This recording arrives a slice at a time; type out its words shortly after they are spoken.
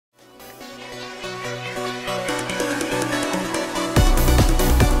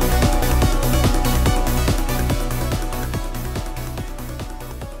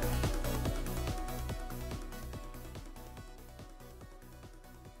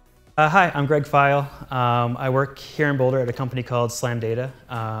Hi, I'm Greg Pfeil. I work here in Boulder at a company called Slam Data.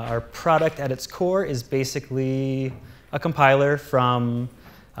 Our product at its core is basically a compiler from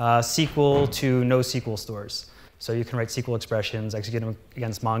SQL to NoSQL stores. So you can write SQL expressions, execute them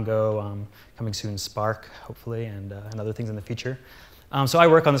against Mongo, coming soon Spark, hopefully, and other things in the future. So I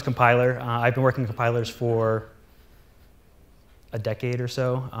work on this compiler. I've been working on compilers for a decade or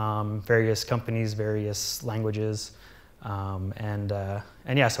so, various companies, various languages. And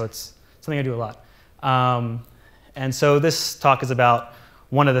yeah, so it's something I do a lot. And so this talk is about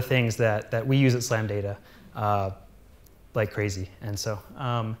one of the things that we use at Slam Data like crazy. And so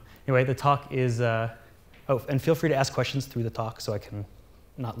anyway, the talk is, oh, and feel free to ask questions through the talk so I can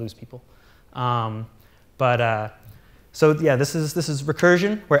not lose people. So yeah, this is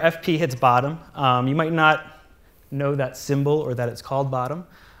recursion, where FP hits bottom. You might not know that symbol or that it's called bottom.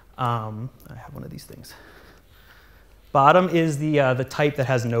 I have one of these things. Bottom is the type that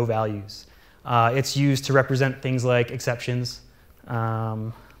has no values. It's used to represent things like exceptions.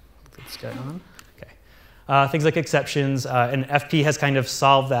 Put this guy on. Okay. Things like exceptions, and FP has kind of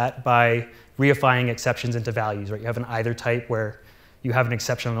solved that by reifying exceptions into values. Right? You have an either type where you have an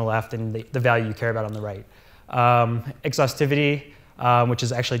exception on the left and the value you care about on the right. Exhaustivity, which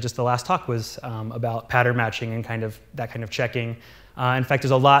is actually just the last talk, was about pattern matching and that kind of checking. In fact,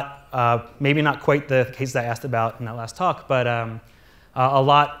 there's a lot, maybe not quite the case that I asked about in that last talk, but a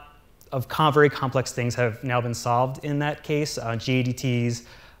lot of very complex things have now been solved in that case. GADTs,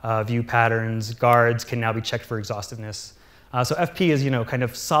 view patterns, guards can now be checked for exhaustiveness. So FP is kind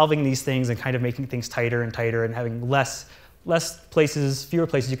of solving these things and kind of making things tighter and tighter and having fewer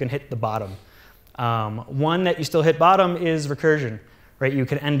places you can hit the bottom. One that you still hit bottom is recursion. Right? You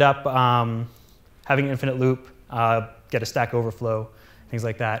could end up having an infinite loop, get a Stack Overflow, things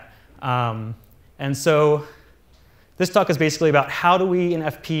like that. And so this talk is basically about how do we in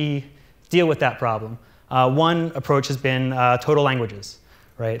FP deal with that problem. One approach has been total languages,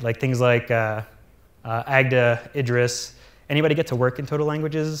 right? Like things like Agda, Idris. Anybody get to work in total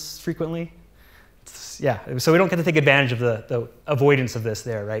languages frequently? Yeah, so we don't get to take advantage of the avoidance of this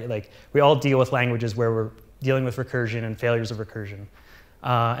there, right? Like we all deal with languages where we're dealing with recursion and failures of recursion.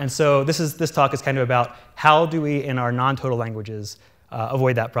 And so this talk is kind of about how do we, in our non-total languages,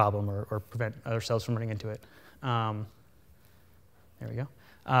 avoid that problem or prevent ourselves from running into it. There we go.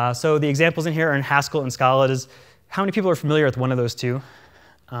 So the examples in here are in Haskell and Scala. How many people are familiar with one of those two?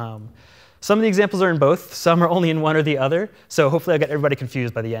 Some of the examples are in both. Some are only in one or the other. So hopefully I'll get everybody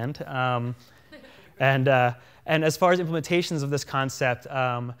confused by the end. And as far as implementations of this concept,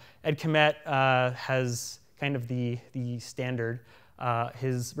 Ed Kemet has kind of the standard.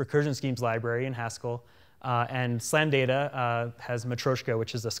 His recursion schemes library in Haskell, and Slam Data has Matroshka,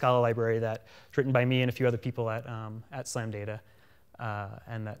 which is a Scala library that's written by me and a few other people at Slam Data,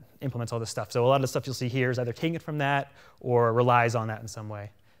 and that implements all this stuff. So a lot of the stuff you'll see here is either taken from that or relies on that in some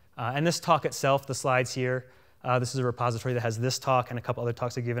way. And this talk itself, the slides here, this is a repository that has this talk and a couple other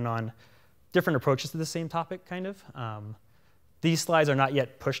talks I've given on different approaches to the same topic, kind of. These slides are not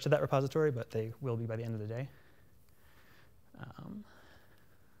yet pushed to that repository, but they will be by the end of the day.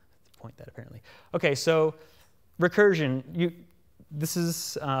 Point that apparently. Okay, so recursion. This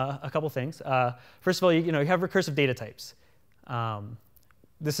is a couple things. First of all, you have recursive data types.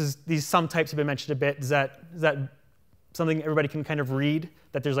 These sum types have been mentioned a bit. Is that something everybody can kind of read?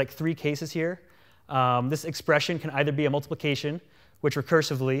 That there's like 3 cases here. This expression can either be a multiplication, which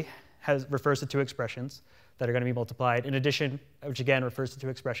recursively refers to 2 expressions that are going to be multiplied. In addition, which again refers to 2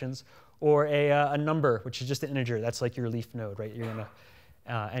 expressions, or a number, which is just an integer. That's like your leaf node, right? You're going to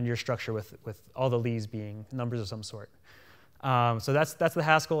end your structure with all the leaves being numbers of some sort. So that's the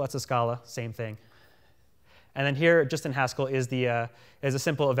Haskell. That's the Scala. Same thing. And then here, just in Haskell, is a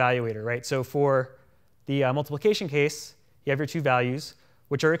simple evaluator, right? So for the multiplication case, you have your 2 values,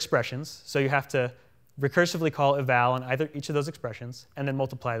 which are expressions. So you have to recursively call eval on each of those expressions, and then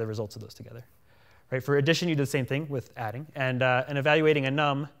multiply the results of those together. Right? For addition, you do the same thing with adding. And evaluating a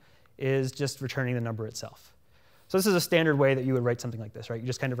num is just returning the number itself. So this is a standard way that you would write something like this, right? You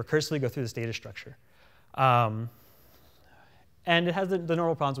just kind of recursively go through this data structure. And it has the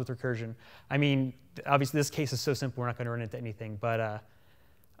normal problems with recursion. I mean, obviously, this case is so simple, we're not going to run into anything. But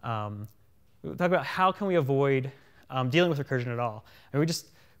we'll talk about how can we avoid dealing with recursion at all. And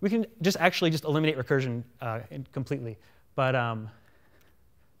we can actually eliminate recursion completely. But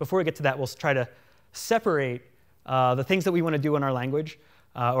before we get to that, we'll try to separate the things that we want to do in our language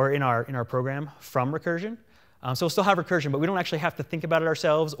or in our program from recursion. So we'll still have recursion, but we don't actually have to think about it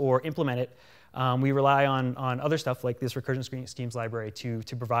ourselves or implement it. We rely on other stuff like this recursion schemes library to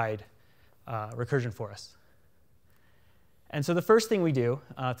provide recursion for us. And so the first thing we do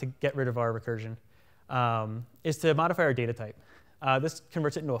to get rid of our recursion is to modify our data type. This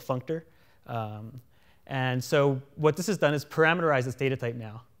converts it into a functor. And so what this has done is parameterize this data type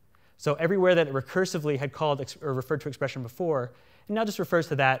now. So everywhere that it recursively had called or referred to expression before, it now just refers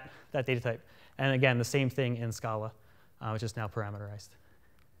to that data type. And again, the same thing in Scala, which is now parameterized.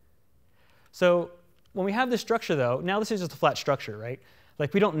 So when we have this structure, though, now this is just a flat structure, right?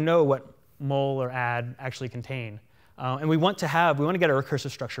 Like we don't know what mul or add actually contain. And we want to get a recursive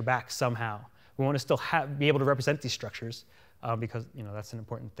structure back somehow. We want to still be able to represent these structures because that's an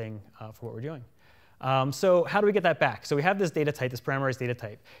important thing for what we're doing. So how do we get that back? So we have this data type, this parameterized data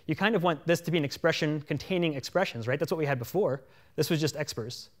type. You kind of want this to be an expression containing expressions, right? That's what we had before. This was just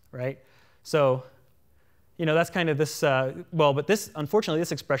expers, right? So that's kind of this, but this, unfortunately,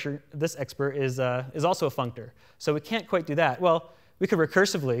 this exper is also a functor. So we can't quite do that. Well, we could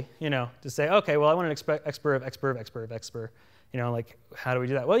recursively, just say, OK, well, I want an exper of exper of exper of exper. Like, how do we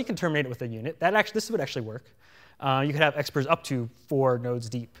do that? Well, you can terminate it with a unit. This would actually work. You could have expers up to 4 nodes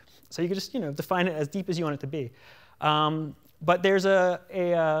deep. So you could just, define it as deep as you want it to be. But there's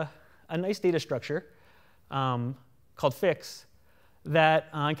a nice data structure called fix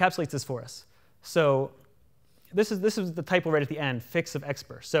that encapsulates this for us. So this is the type we'll write at the end, fix of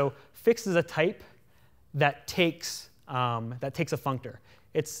exper. So fix is a type that takes a functor.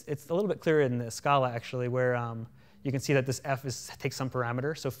 It's a little bit clearer in the Scala, actually, where you can see that this f takes some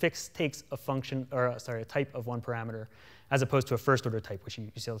parameter. So fix takes a function, or a type of one parameter, as opposed to a first-order type, which you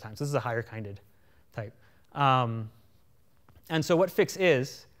see all the time. So this is a higher-kinded type. And so what fix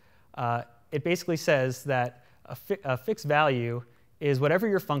is, it basically says that a fixed value is whatever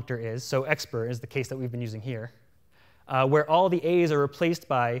your functor is. So exper is the case that we've been using here, where all the a's are replaced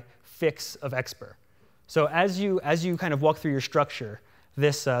by fix of exper. So as you kind of walk through your structure,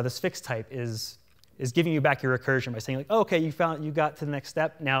 this fixed type is giving you back your recursion by saying, like, oh, OK, you got to the next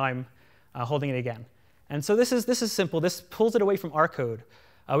step. Now I'm holding it again. And so this is simple. This pulls it away from our code.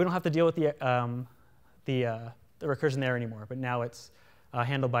 We don't have to deal with the recursion there anymore. But now it's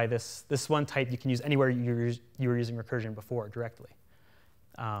handled by this one type you can use anywhere you were using recursion before directly.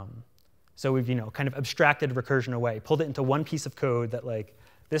 So we've kind of abstracted recursion away, pulled it into one piece of code that like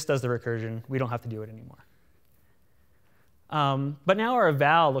this does the recursion. We don't have to do it anymore. But now our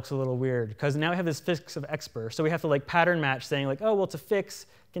eval looks a little weird because now we have this fix of exper. So we have to like pattern match saying like, oh, well, it's a fix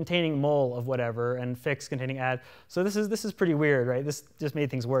containing mul of whatever and fix containing add. So this is pretty weird, right? This just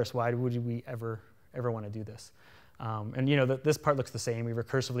made things worse. Why would we ever want to do this? And this part looks the same. We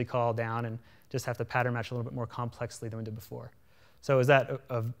recursively call down and just have to pattern match a little bit more complexly than we did before. So is that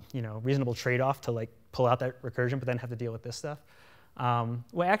a reasonable trade-off to like pull out that recursion but then have to deal with this stuff?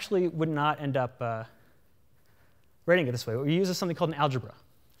 We actually would not end up writing it this way. What we use is something called an algebra.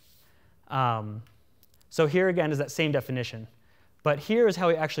 So here again is that same definition. But here is how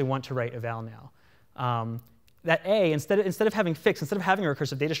we actually want to write eval now. That A, instead of having fix, instead of having a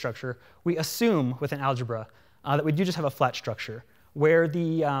recursive data structure, we assume with an algebra that we do just have a flat structure where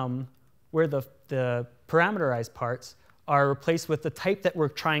the parameterized parts are replaced with the type that we're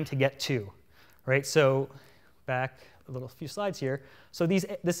trying to get to, right? So back a few slides here. So this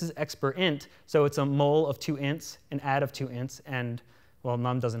is exper int, so it's a mul of 2 ints, an add of 2 ints, and well,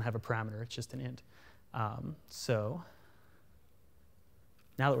 num doesn't have a parameter, it's just an int. So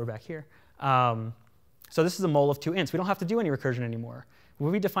now that we're back here, so this is a mul of 2 ints. We don't have to do any recursion anymore.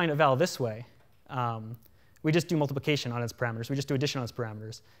 When we define eval this way, we just do multiplication on its parameters. We just do addition on its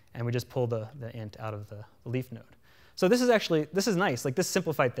parameters, and we just pull the int out of the leaf node. So this is nice. Like this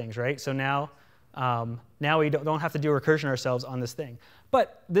simplified things, right? So now we don't have to do a recursion ourselves on this thing.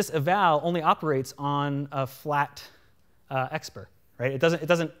 But this eval only operates on a flat exper, right? It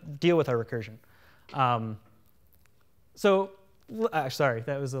doesn't deal with our recursion. Sorry,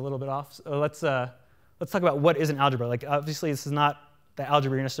 that was a little bit off. So let's talk about what is an algebra. Like obviously, this is not the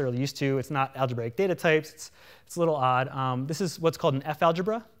algebra you're necessarily used to. It's not algebraic data types. It's a little odd. This is what's called an F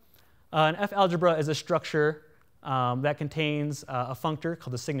algebra. An F algebra is a structure that contains a functor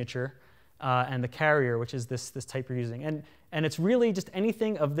called the signature and the carrier, which is this type you're using. And it's really just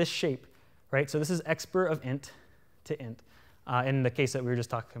anything of this shape, right? So this is exper of int to int in the case that we were just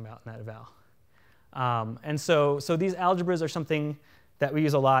talking about in that eval. And so these algebras are something that we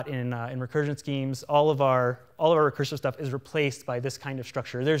use a lot in recursion schemes. All of our recursive stuff is replaced by this kind of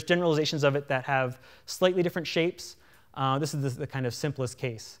structure. There's generalizations of it that have slightly different shapes. This is the kind of simplest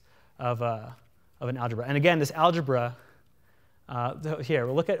case of an algebra. And again, this algebra, here,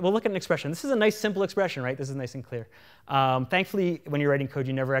 we'll look at an expression. This is a nice, simple expression, right? This is nice and clear. Thankfully, when you're writing code,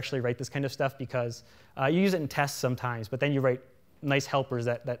 you never actually write this kind of stuff because you use it in tests sometimes, but then you write nice helpers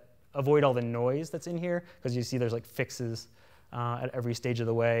that avoid all the noise that's in here, because you see there's like fixes at every stage of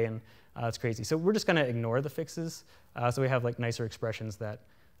the way, and it's crazy. So we're just going to ignore the fixes. So we have like nicer expressions that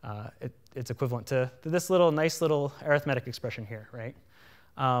it's equivalent to this nice little arithmetic expression here, right?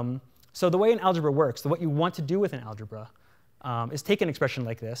 So the way an algebra works, what you want to do with an algebra is take an expression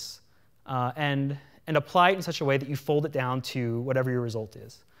like this and apply it in such a way that you fold it down to whatever your result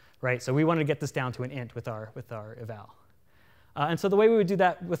is, right? So we wanted to get this down to an int with our eval. And so the way we would do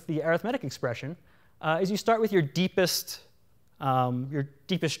that with the arithmetic expression is you start with your deepest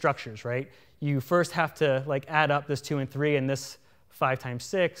structures, right? You first have to like add up this 2 and 3 and this 5 times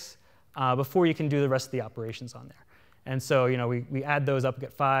 6 before you can do the rest of the operations on there. And so we add those up, we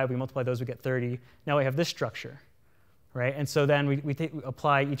get 5. We multiply those, we get 30. Now we have this structure, right? And so then we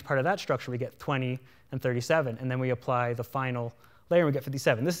apply each part of that structure. We get 20 and 37. And then we apply the final layer, and we get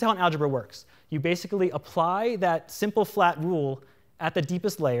 57. This is how an algebra works. You basically apply that simple flat rule at the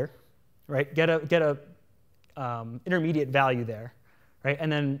deepest layer, right? Get a intermediate value there, right?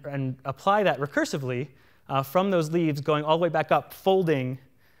 And apply that recursively from those leaves, going all the way back up, folding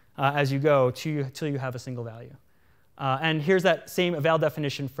as you go till you have a single value. And here's that same eval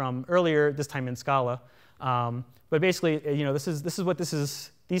definition from earlier, this time in Scala. But basically, this is what this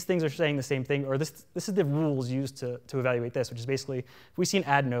is. These things are saying the same thing, or this is the rules used to evaluate this, which is basically, if we see an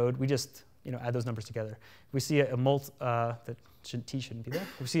add node, we just add those numbers together. If we see a mul, t shouldn't be there.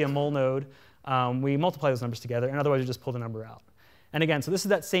 If we see a mul node, we multiply those numbers together, and otherwise we just pull the number out. And again, so this is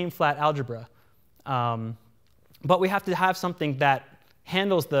that same flat algebra, but we have to have something that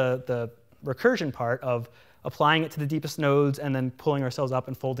handles the recursion part of applying it to the deepest nodes and then pulling ourselves up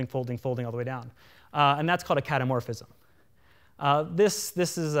and folding all the way down. And that's called a catamorphism. This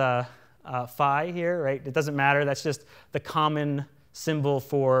is phi here, right? It doesn't matter. That's just the common symbol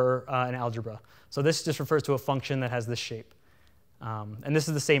for an algebra. So this just refers to a function that has this shape. And this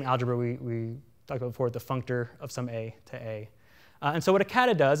is the same algebra we talked about before, the functor of some a to a. And so what a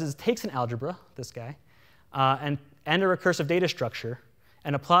kata does is it takes an algebra, this guy, and a recursive data structure,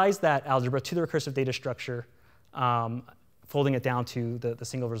 and applies that algebra to the recursive data structure, folding it down to the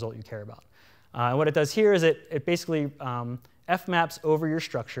single result you care about. And what it does here is it basically f maps over your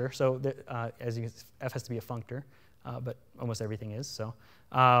structure. So as you can see, f has to be a functor, but almost everything is. So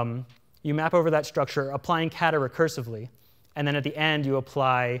you map over that structure, applying kata recursively, and then at the end you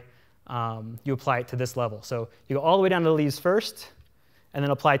apply it to this level. So you go all the way down to the leaves first, and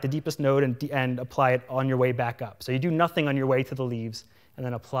then apply it to the deepest node and apply it on your way back up. So you do nothing on your way to the leaves, and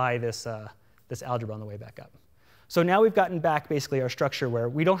then apply this algebra on the way back up. So now we've gotten back basically our structure where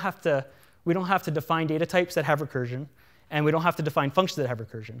we don't have to define data types that have recursion, and we don't have to define functions that have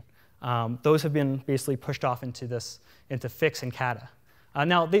recursion. Those have been basically pushed off into fix and kata.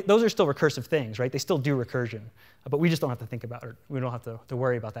 Now those are still recursive things, right? They still do recursion, but we just don't have to think about it. We don't have to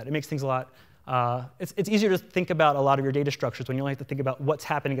worry about that. It makes things a lot. It's easier to think about a lot of your data structures when you only have to think about what's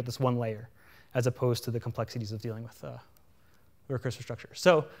happening at this one layer, as opposed to the complexities of dealing with recursive structure.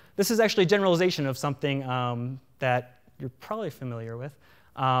 So this is actually a generalization of something that you're probably familiar with,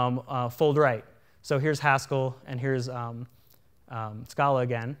 fold right. So here's Haskell, and here's Scala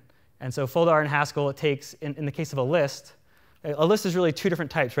again. And so fold R and Haskell, it takes, in the case of a list is really two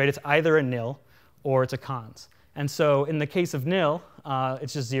different types, right? It's either a nil or it's a cons. And so in the case of nil,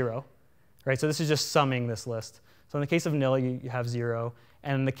 it's just 0, right? So this is just summing this list. So in the case of nil, you have 0.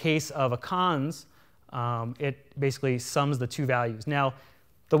 And in the case of a cons, it basically sums the two values. Now,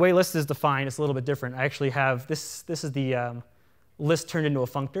 the way list is defined is a little bit different. I actually have this is the list turned into a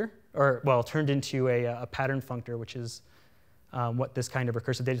functor, or well, turned into a pattern functor, which is what this kind of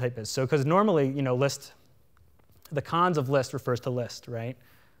recursive data type is. So because normally, list, the cons of list refers to list, right?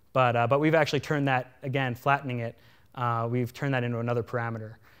 But we've actually turned that, again, flattening it, we've turned that into another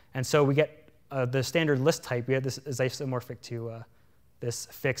parameter. And so we get the standard list type, we have this is isomorphic to this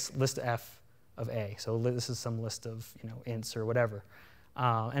fixed list f of a. So this is some list of ints or whatever.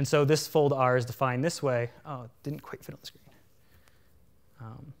 And so this fold R is defined this way. Oh, it didn't quite fit on the screen.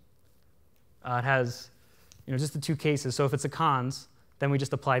 It has just the two cases. So if it's a cons, then we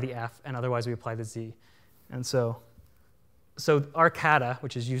just apply the f, and otherwise we apply the z. And so our kata,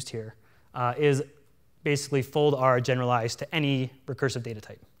 which is used here, is basically fold R generalized to any recursive data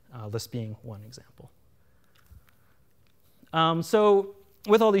type, list being one example. So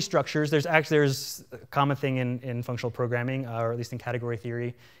with all these structures, there's a common thing in functional programming, or at least in category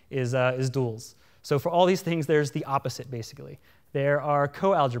theory, is duals. So for all these things, there's the opposite, basically. There are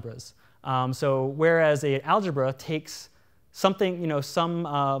coalgebras. So whereas an algebra takes something,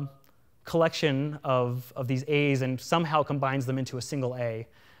 some collection of these A's and somehow combines them into a single A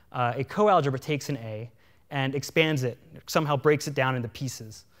coalgebra takes an A and expands it, somehow breaks it down into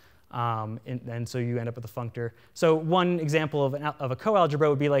pieces. And so you end up with a functor. So one example of a coalgebra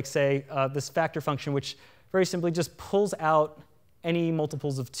would be like, say, this factor function, which very simply just pulls out any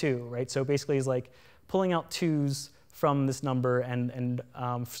multiples of 2, right? So basically is like pulling out 2's from this number.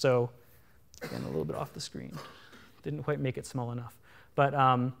 So again, a little bit off the screen. Didn't quite make it small enough. But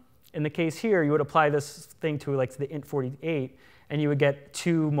in the case here, you would apply this thing to the int 48, and you would get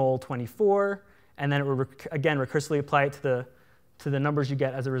 2 mol 24. And then it would, again, recursively apply it to the numbers you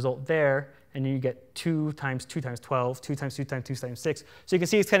get as a result there. And then you get 2 times 2 times 12, 2 times 2 times 2 times 6. So you can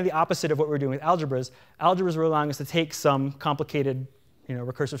see it's kind of the opposite of what we're doing with algebras. Algebras were allowing us to take some complicated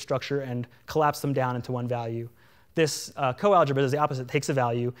recursive structure and collapse them down into one value. This coalgebra is the opposite. It takes a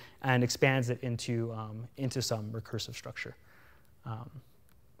value and expands it into some recursive structure.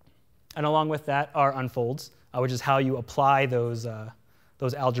 And along with that are unfolds, which is how you apply those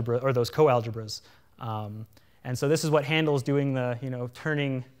algebra or those coalgebras. And so this is what handles doing the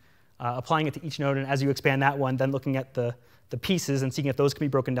turning, applying it to each node, and as you expand that one, then looking at the pieces and seeing if those can be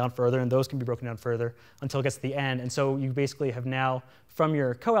broken down further and those can be broken down further until it gets to the end. And so you basically have now, from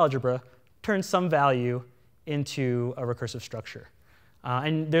your coalgebra, turned some value into a recursive structure.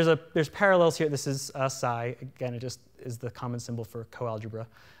 And there's parallels here. This is psi. Again, it just is the common symbol for coalgebra.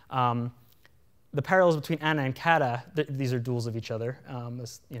 The parallels between ana and kata, these are duals of each other.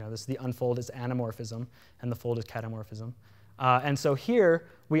 The unfold is anamorphism, and the fold is katamorphism. And so here,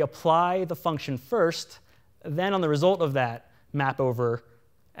 we apply the function first, then on the result of that, map over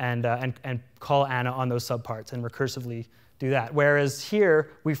and call ana on those subparts and recursively do that. Whereas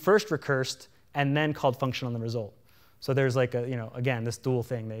here, we first recursed and then called function on the result. So there's again, this dual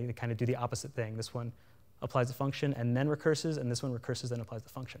thing. They kind of do the opposite thing. This one applies the function and then recurses, and this one recurses and applies the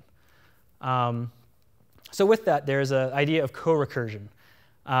function. So with that, there's an idea of co-recursion.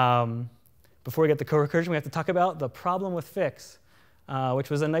 Before we get to co-recursion, we have to talk about the problem with fix, which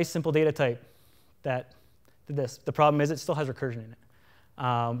was a nice simple data type that did this. The problem is it still has recursion in it.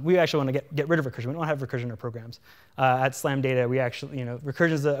 We actually want to get rid of recursion. We don't have recursion in our programs. At Slam Data, we actually,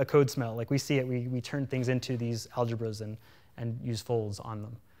 recursion is a code smell. Like we see it, we turn things into these algebras and use folds on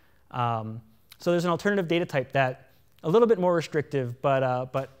them. So there's an alternative data type that a little bit more restrictive,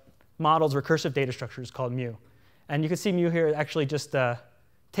 but models recursive data structures called mu. And you can see mu here actually just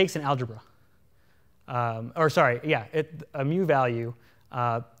takes an algebra. A mu value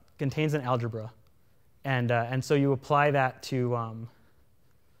contains an algebra. And so you apply that to,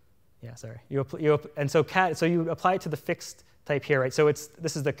 so you apply it to the fixed type here, right? So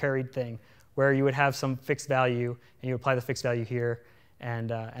this is the carried thing, where you would have some fixed value, and you apply the fixed value here,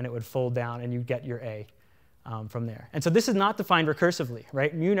 and it would fold down, and you get your A from there. And so this is not defined recursively,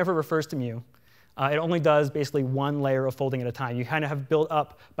 right? Mu never refers to mu. It only does basically one layer of folding at a time. You kind of have built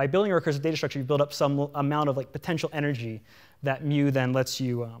up, by building a recursive data structure, you build up some amount of potential energy that mu then lets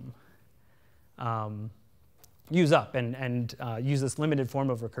you use up and use this limited form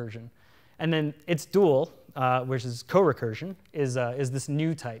of recursion. And then its dual, which is co-recursion, is this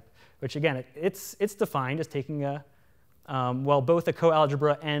new type, which again, it's defined as taking both a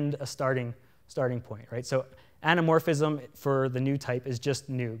coalgebra and a starting point, right? So anamorphism for the new type is just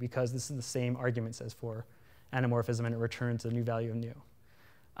new because this is the same arguments as for anamorphism, and it returns a new value of new.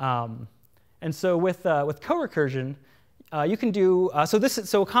 And so with co-recursion, you can do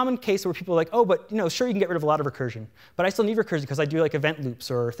so a common case where people are like, oh, but sure, you can get rid of a lot of recursion, but I still need recursion because I do event loops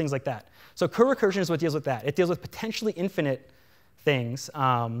or things like that. So co-recursion is what deals with that. It deals with potentially infinite things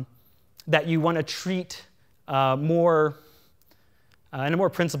that you want to treat in a more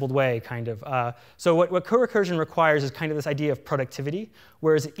principled way, kind of. So what co-recursion requires is kind of this idea of productivity,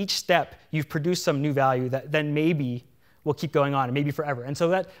 whereas at each step, you've produced some new value that then maybe will keep going on, and maybe forever. And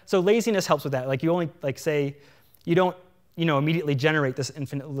so laziness helps with that. You only, say, you don't immediately generate this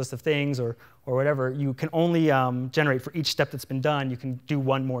infinite list of things or whatever. You can only generate for each step that's been done. You can do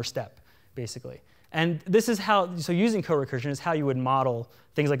one more step, basically. And this is how, so using co-recursion is how you would model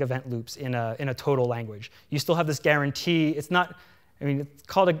things like event loops in a total language. You still have this guarantee. It's not, it's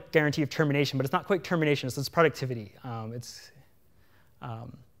called a guarantee of termination, but it's not quite termination. It's productivity.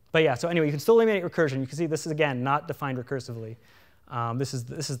 But yeah, so anyway, you can still eliminate recursion. You can see this is, again, not defined recursively. This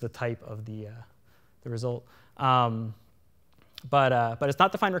is the type of the result. But it's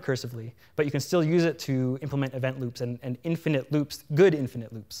not defined recursively, but you can still use it to implement event loops and infinite loops, good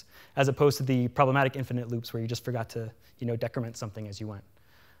infinite loops, as opposed to the problematic infinite loops where you just forgot to decrement something as you went.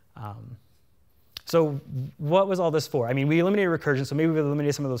 So what was all this for? We eliminated recursion, so maybe we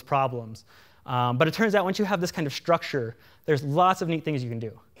eliminated some of those problems. But it turns out once you have this kind of structure, there's lots of neat things you can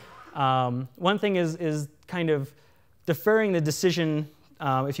do. One thing is kind of deferring the decision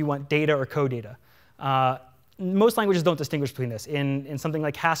if you want data or co-data. most languages don't distinguish between this. In something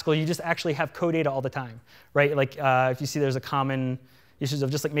like Haskell, you just actually have code data all the time, right? Like if you see there's a common issues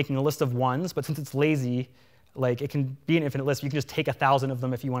of just like making a list of ones, but since it's lazy, like it can be an infinite list. You can just take 1,000 of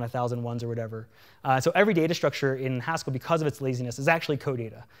them if you want 1,000 ones or whatever. So every data structure in Haskell, because of its laziness, is actually code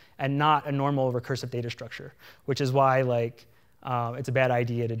data and not a normal recursive data structure, which is why like it's a bad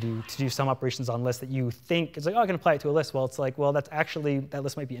idea to do some operations on lists that you think it's like, oh, I can apply it to a list. Well, it's like, well, that's actually, that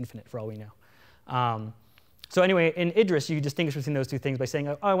list might be infinite for all we know. So anyway, in Idris, you distinguish between those two things by saying,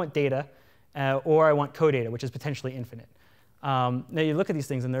 oh, I want data, or I want code data, which is potentially infinite. Now you look at these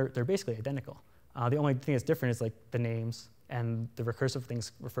things, and they're basically identical. The only thing that's different is like the names, and the recursive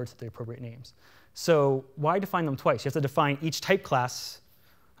things refer to the appropriate names. So why define them twice? You have to define each type class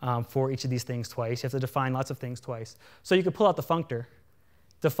for each of these things twice. You have to define lots of things twice. So you could pull out the functor,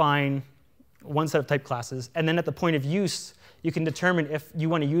 define one set of type classes, and then at the point of use, you can determine if you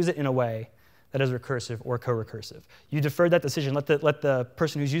want to use it in a way that is recursive or co-recursive. You defer that decision. Let the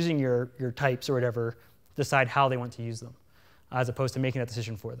person who's using your types or whatever decide how they want to use them, as opposed to making that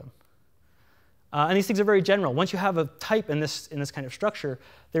decision for them. And these things are very general. Once you have a type in this kind of structure,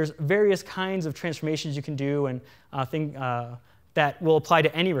 there's various kinds of transformations you can do and that will apply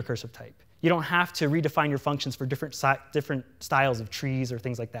to any recursive type. You don't have to redefine your functions for different styles of trees or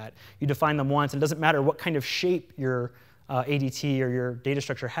things like that. You define them once, and it doesn't matter what kind of shape your ADT or your data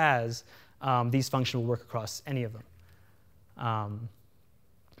structure has, these functions will work across any of them.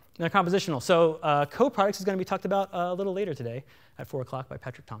 They're compositional. So coproducts is going to be talked about a little later today at 4 o'clock by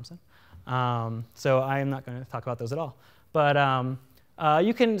Patrick Thompson. So I am not going to talk about those at all. But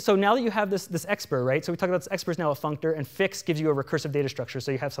so now that you have this expr, right? So we talked about this expr is now a functor, and fix gives you a recursive data structure.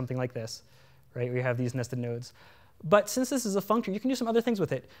 So you have something like this, right? Where you have these nested nodes. But since this is a functor, you can do some other things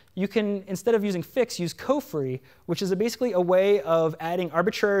with it. You can, instead of using fix, use cofree, which is basically a way of adding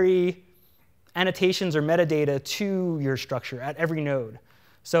arbitrary annotations or metadata to your structure at every node.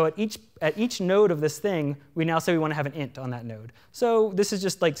 So at each node of this thing, we now say we want to have an int on that node. So this is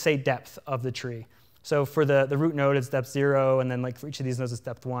just like, say, depth of the tree. So for the root node, it's depth 0, and then like for each of these nodes, it's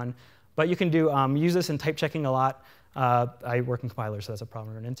depth 1. But you can use this in type checking a lot. I work in compilers, so that's a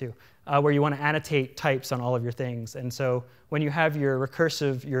problem I run into, where you want to annotate types on all of your things. And so when you have your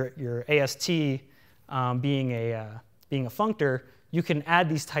recursive, your AST being a functor, you can add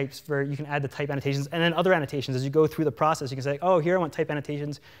these types you can add the type annotations and then other annotations. As you go through the process, you can say, oh, here I want type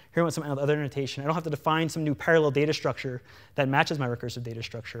annotations, here I want some other annotation. I don't have to define some new parallel data structure that matches my recursive data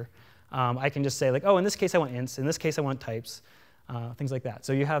structure. I can just say, like, oh, in this case I want ints, in this case I want types, things like that.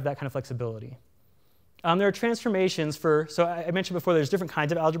 So you have that kind of flexibility. There are transformations so I mentioned before there's different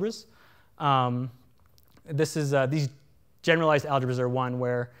kinds of algebras. These generalized algebras are one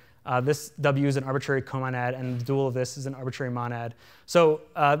where this W is an arbitrary comonad, and the dual of this is an arbitrary monad. So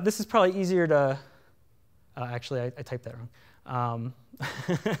this is probably easier to, actually, I typed that wrong.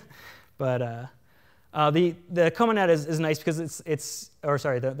 But the comonad is nice because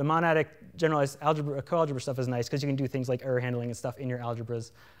the monadic generalized algebra, coalgebra stuff is nice because you can do things like error handling and stuff in your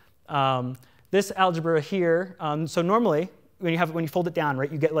algebras. This algebra here, so normally when you fold it down,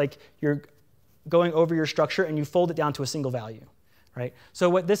 right, you get like you're going over your structure and you fold it down to a single value. Right? So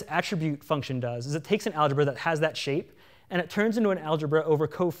what this attribute function does is it takes an algebra that has that shape, and it turns into an algebra over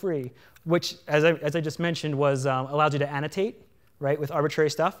cofree, which, as I just mentioned, allows you to annotate, right, with arbitrary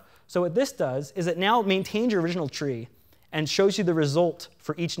stuff. So what this does is it now maintains your original tree and shows you the result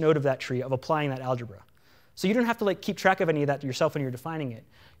for each node of that tree of applying that algebra. So you don't have to like keep track of any of that yourself when you're defining it.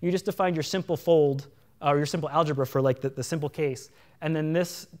 You just define your simple fold or your simple algebra for like the simple case, and then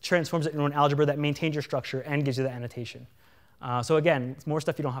this transforms it into an algebra that maintains your structure and gives you the annotation. So again, it's more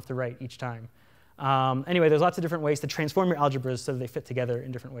stuff you don't have to write each time. Anyway, there's lots of different ways to transform your algebras so that they fit together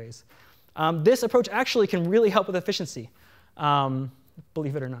in different ways. This approach actually can really help with efficiency,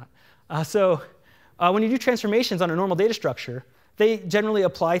 believe it or not. So when you do transformations on a normal data structure, they generally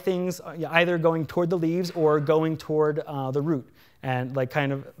apply things either going toward the leaves or going toward the root. And like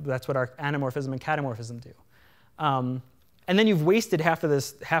that's what our anamorphism and catamorphism do. And then you've wasted half of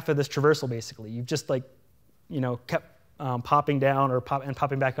this traversal, basically. You've just kept popping down or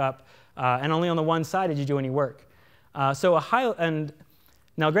popping back up, and only on the one side did you do any work.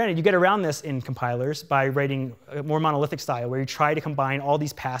 Now, granted, you get around this in compilers by writing a more monolithic style, where you try to combine all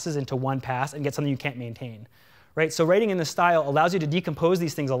these passes into one pass and get something you can't maintain. Right? So writing in this style allows you to decompose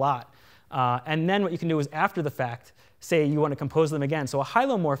these things a lot, and then what you can do is after the fact, say you want to compose them again. So a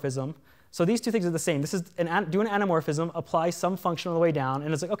hilomorphism. So these two things are the same. This is do an anamorphism, apply some function on the way down,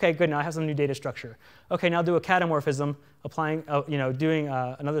 and it's like, okay, good, now I have some new data structure. Okay, now do a catamorphism, applying, doing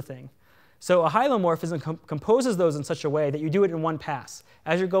another thing. So a hylomorphism composes those in such a way that you do it in one pass.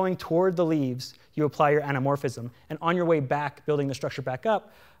 As you're going toward the leaves, you apply your anamorphism. And on your way back, building the structure back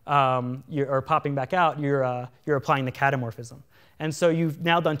up, or popping back out, you're applying the catamorphism. And so you've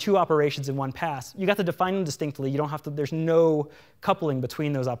now done two operations in one pass. You got to define them distinctly. You don't have to, there's no coupling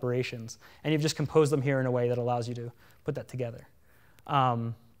between those operations. And you've just composed them here in a way that allows you to put that together.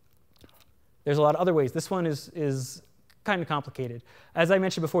 There's a lot of other ways. This one is kind of complicated. As I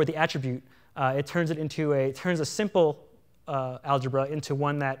mentioned before, the attribute, it turns a simple algebra into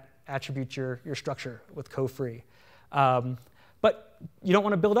one that attributes your structure with co-free. But you don't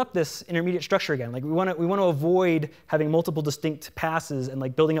want to build up this intermediate structure again. Like we want to avoid having multiple distinct passes and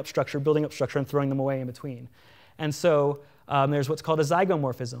like building up structure, and throwing them away in between. And so there's what's called a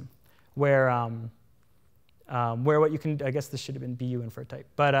zygomorphism, where what you can, I guess this should have been BU infer type,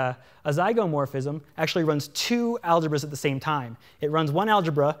 but a zygomorphism actually runs two algebras at the same time. It runs one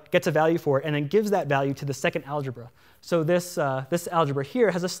algebra, gets a value for it, and then gives that value to the second algebra. So this algebra here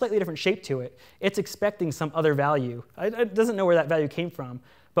has a slightly different shape to it. It's expecting some other value. It doesn't know where that value came from,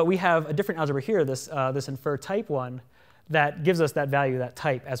 but we have a different algebra here, this infer type one, that gives us that value, that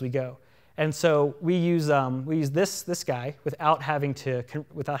type, as we go. And so we use this guy without having to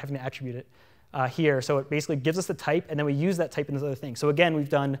attribute it. Here, so it basically gives us the type, and then we use that type in this other thing. So again, we've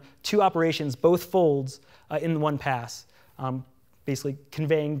done two operations, both folds, in one pass, basically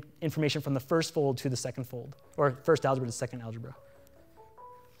conveying information from the first fold to the second fold, or first algebra to second algebra.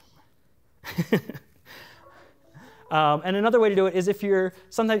 And another way to do it is if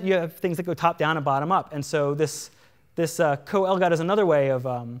sometimes you have things that go top down and bottom up, and so this co-LGOT is another way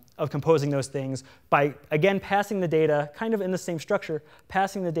of composing those things by, again, passing the data, kind of in the same structure,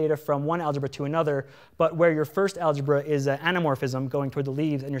 passing the data from one algebra to another, but where your first algebra is an anamorphism going toward the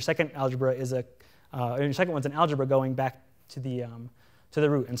leaves, and your second algebra is your second one's an algebra going back to the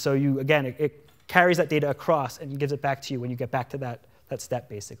root. And so it carries that data across and gives it back to you when you get back to that step,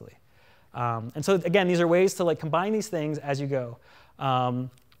 basically. And so again, these are ways to like combine these things as you go. Oh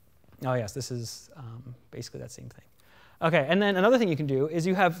yes, this is basically that same thing. OK, and then another thing you can do is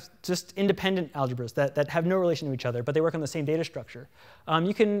you have just independent algebras that have no relation to each other, but they work on the same data structure.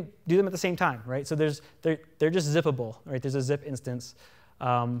 You can do them at the same time, right? So they're just zippable, right? There's a zip instance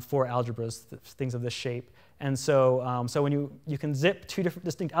for algebras, things of this shape. And so when you can zip two different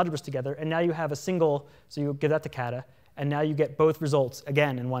distinct algebras together, and now you have a single, so you give that to kata, and now you get both results,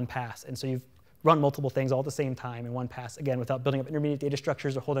 again, in one pass. And so you've run multiple things all at the same time in one pass, again, without building up intermediate data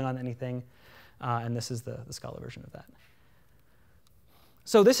structures or holding on to anything. And this is the Scala version of that.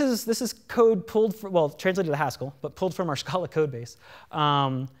 So this is code pulled from, well, translated to Haskell, but pulled from our Scala code base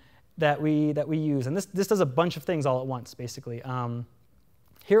that we use. And this does a bunch of things all at once, basically.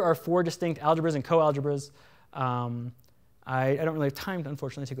 Here are 4 distinct algebras and co-algebras. I don't really have time,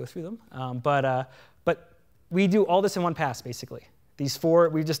 unfortunately, to go through them. But we do all this in one pass, basically.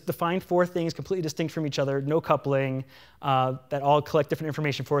 We've just defined 4 things completely distinct from each other, no coupling, that all collect different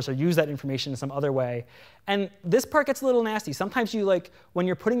information for us or use that information in some other way. And this part gets a little nasty. Sometimes when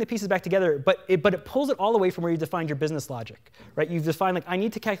you're putting the pieces back together, but it pulls it all away from where you defined your business logic, right? You've defined, like, I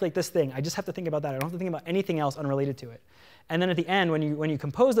need to calculate this thing. I just have to think about that. I don't have to think about anything else unrelated to it. And then at the end, when you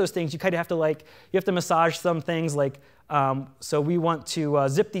compose those things, you kind of have to massage some things, like, so we want to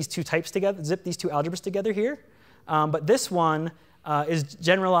zip these two types together, zip these two algebras together here. But this one is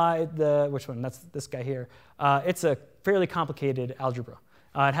generalized, which one? That's this guy here. It's a fairly complicated algebra.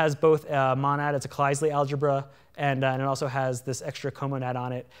 It has both a monad, it's a Kleisli algebra, and it also has this extra comonad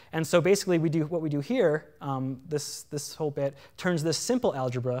on it. And so basically what we do here, this whole bit, turns this simple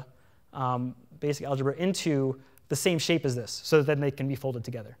algebra, basic algebra, into the same shape as this, so that then they can be folded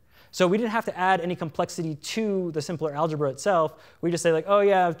together. So we didn't have to add any complexity to the simpler algebra itself. We just say, like, oh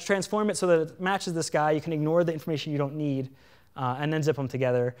yeah, transform it so that it matches this guy. You can ignore the information you don't need. And then zip them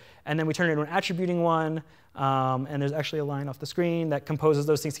together. And then we turn it into an attributing one. And there's actually a line off the screen that composes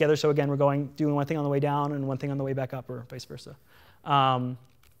those things together. So again, we're doing one thing on the way down and one thing on the way back up, or vice versa. I'm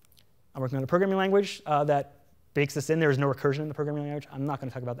working on a programming language that bakes this in. There is no recursion in the programming language. I'm not going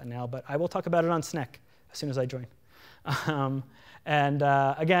to talk about that now, but I will talk about it on SNEC as soon as I join.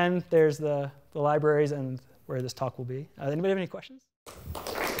 Again, there's the libraries and where this talk will be. Anybody have any questions?